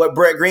and, what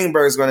Brett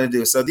Greenberg is going to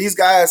do. So these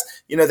guys,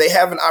 they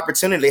have an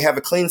opportunity. They have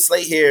a clean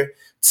slate here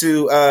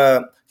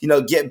to,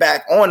 get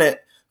back on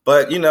it.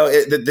 But,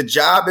 the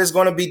job is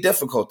going to be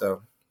difficult,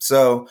 though.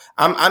 So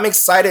I'm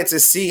excited to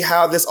see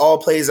how this all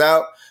plays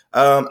out.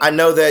 I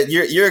know that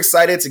you're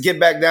excited to get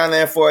back down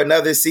there for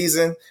another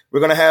season. We're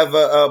going to have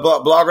a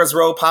Bloggers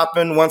Row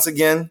popping once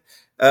again.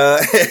 For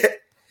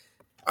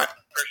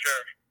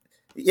sure.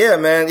 Yeah,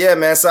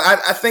 man. So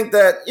I think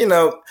that,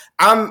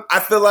 I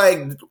feel like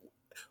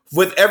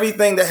with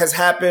everything that has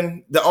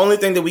happened, the only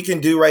thing that we can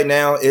do right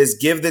now is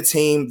give the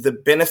team the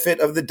benefit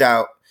of the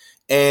doubt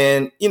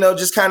and,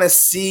 just kind of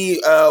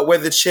see where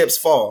the chips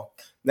fall.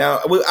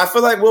 Now, I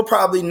feel like we'll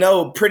probably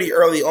know pretty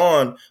early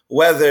on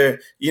whether,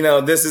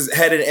 this is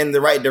headed in the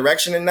right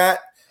direction or not.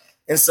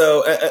 And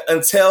so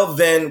until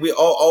then,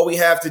 all we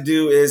have to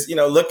do is,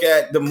 look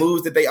at the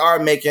moves that they are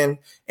making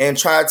and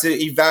try to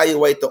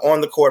evaluate the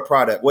on-the-court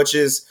product, which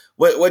is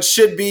what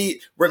should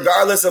be,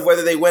 regardless of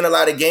whether they win a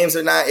lot of games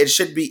or not, it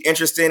should be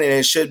interesting and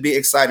it should be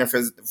exciting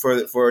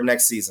for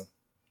next season.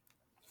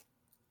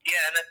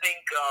 Yeah, and I think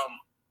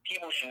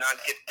people should not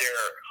get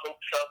their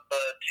hopes up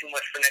too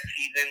much for next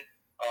season.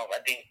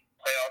 I think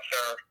playoffs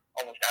are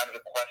almost out of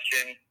the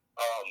question.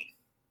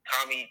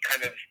 Tommy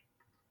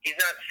he's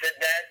not said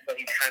that, but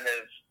he kind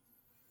of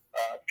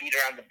beat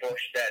around the bush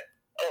that,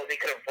 they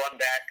could have run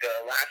back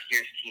last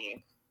year's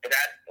team, but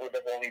that would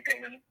have only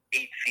been an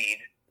 8 seed.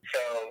 So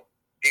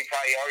they've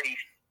probably already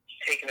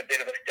taken a bit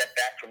of a step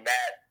back from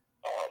that.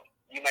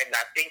 You might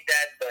not think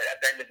that, but at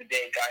the end of the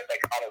day, guys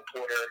like Otto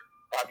Porter,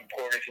 Bobby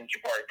Portis, and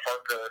Jabari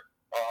Parker,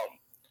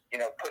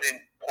 put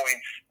in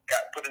points,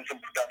 put in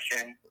some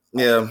production.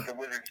 Yeah. The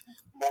Wizards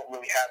won't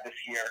really have this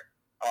year.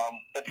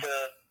 But to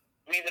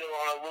leave it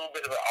on a little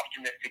bit of an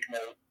optimistic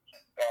note,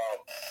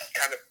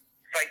 kind of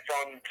fights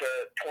on to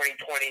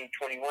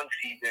 2020-21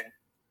 season.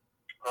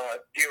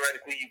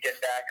 Theoretically, you get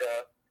back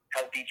a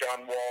healthy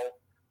John Wall.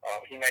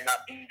 He might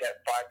not be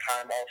that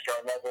 5-time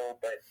All-Star level,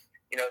 but,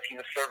 if he's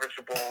a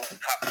serviceable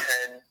top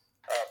 10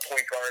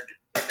 point guard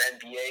in the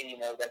NBA,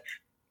 that's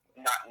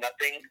not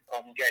nothing.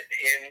 Get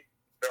him,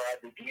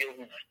 Bradley Beal,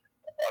 who's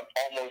an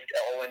almost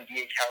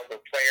All-NBA caliber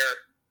player.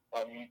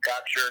 You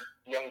got your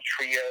young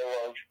trio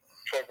of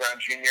Troy Brown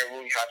Jr.,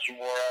 Rui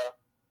Hachimura,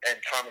 and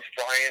Thomas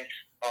Bryant,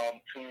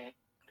 who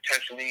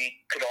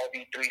potentially could all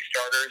be 3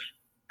 starters.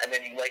 And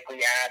then you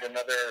likely add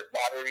another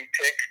lottery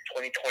pick,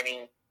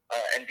 2020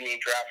 NBA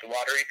draft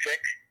lottery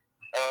pick.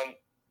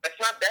 That's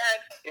not bad.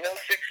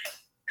 6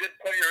 good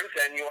players,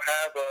 and you'll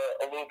have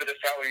a little bit of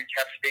salary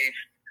cap space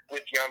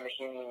with Jan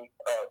Mahinmi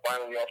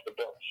finally off the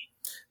books.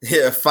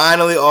 Yeah,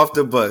 finally off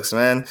the books,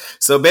 man.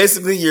 So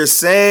basically, you're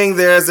saying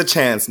there's a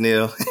chance,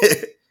 Neil. For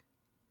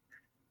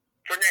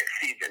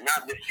next season,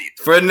 not this season.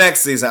 For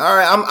next season, all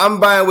right. I'm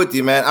buying with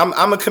you, man.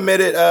 I'm a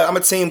committed. I'm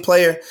a team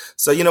player,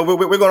 so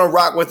we're gonna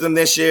rock with them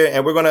this year,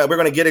 and we're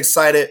gonna get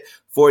excited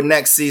for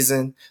next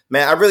season,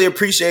 man. I really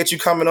appreciate you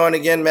coming on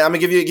again, man. I'm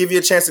gonna give you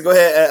a chance to go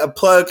ahead and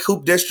plug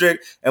Hoop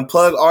District and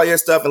plug all your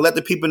stuff, and let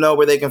the people know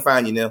where they can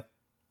find you, Neil.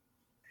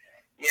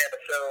 Yeah,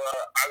 so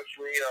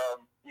obviously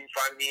you can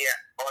find me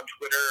on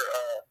Twitter,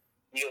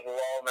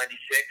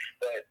 NeilValal96,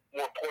 but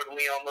more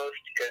importantly almost,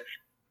 because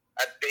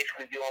I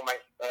basically do all my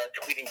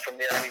tweeting from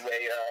there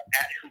anyway,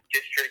 at Hoop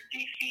District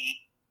DC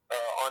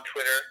on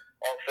Twitter.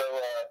 Also,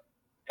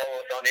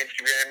 follow us on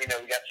Instagram.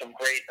 We got some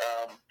great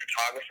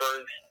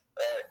photographers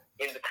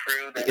in the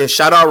crew. Yeah,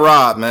 shout out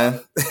Rob, man.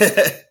 Yeah,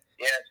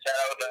 shout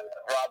out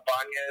Rob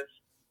Banez,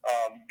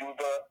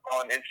 Booba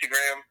on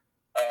Instagram.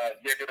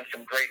 They're doing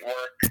some great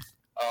work.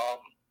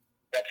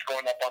 That's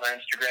going up on our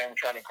Instagram. We're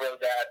trying to grow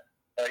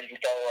that. You can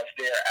follow us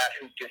there at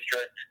Hoop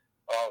District.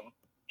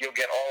 You'll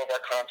get all of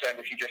our content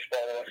if you just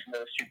follow us in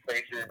those two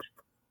places.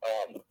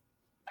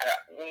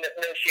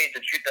 No shade the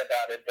truth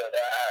about it, but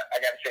I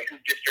got to say, Hoop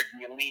District,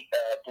 the elite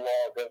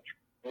blog of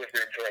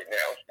Wizards right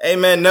now. Hey,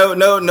 man,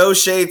 no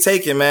shade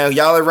taken, man.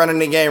 Y'all are running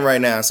the game right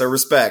now, so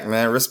respect,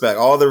 man. Respect.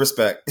 All the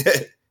respect.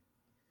 Appreciate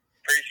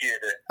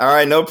it. All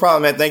right, no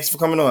problem, man. Thanks for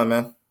coming on,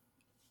 man.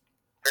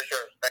 For sure.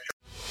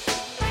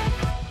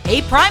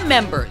 Hey, Prime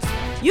members,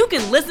 you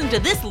can listen to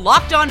this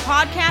Locked On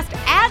podcast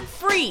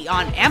ad-free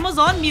on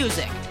Amazon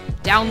Music.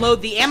 Download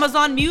the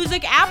Amazon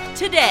Music app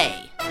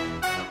today.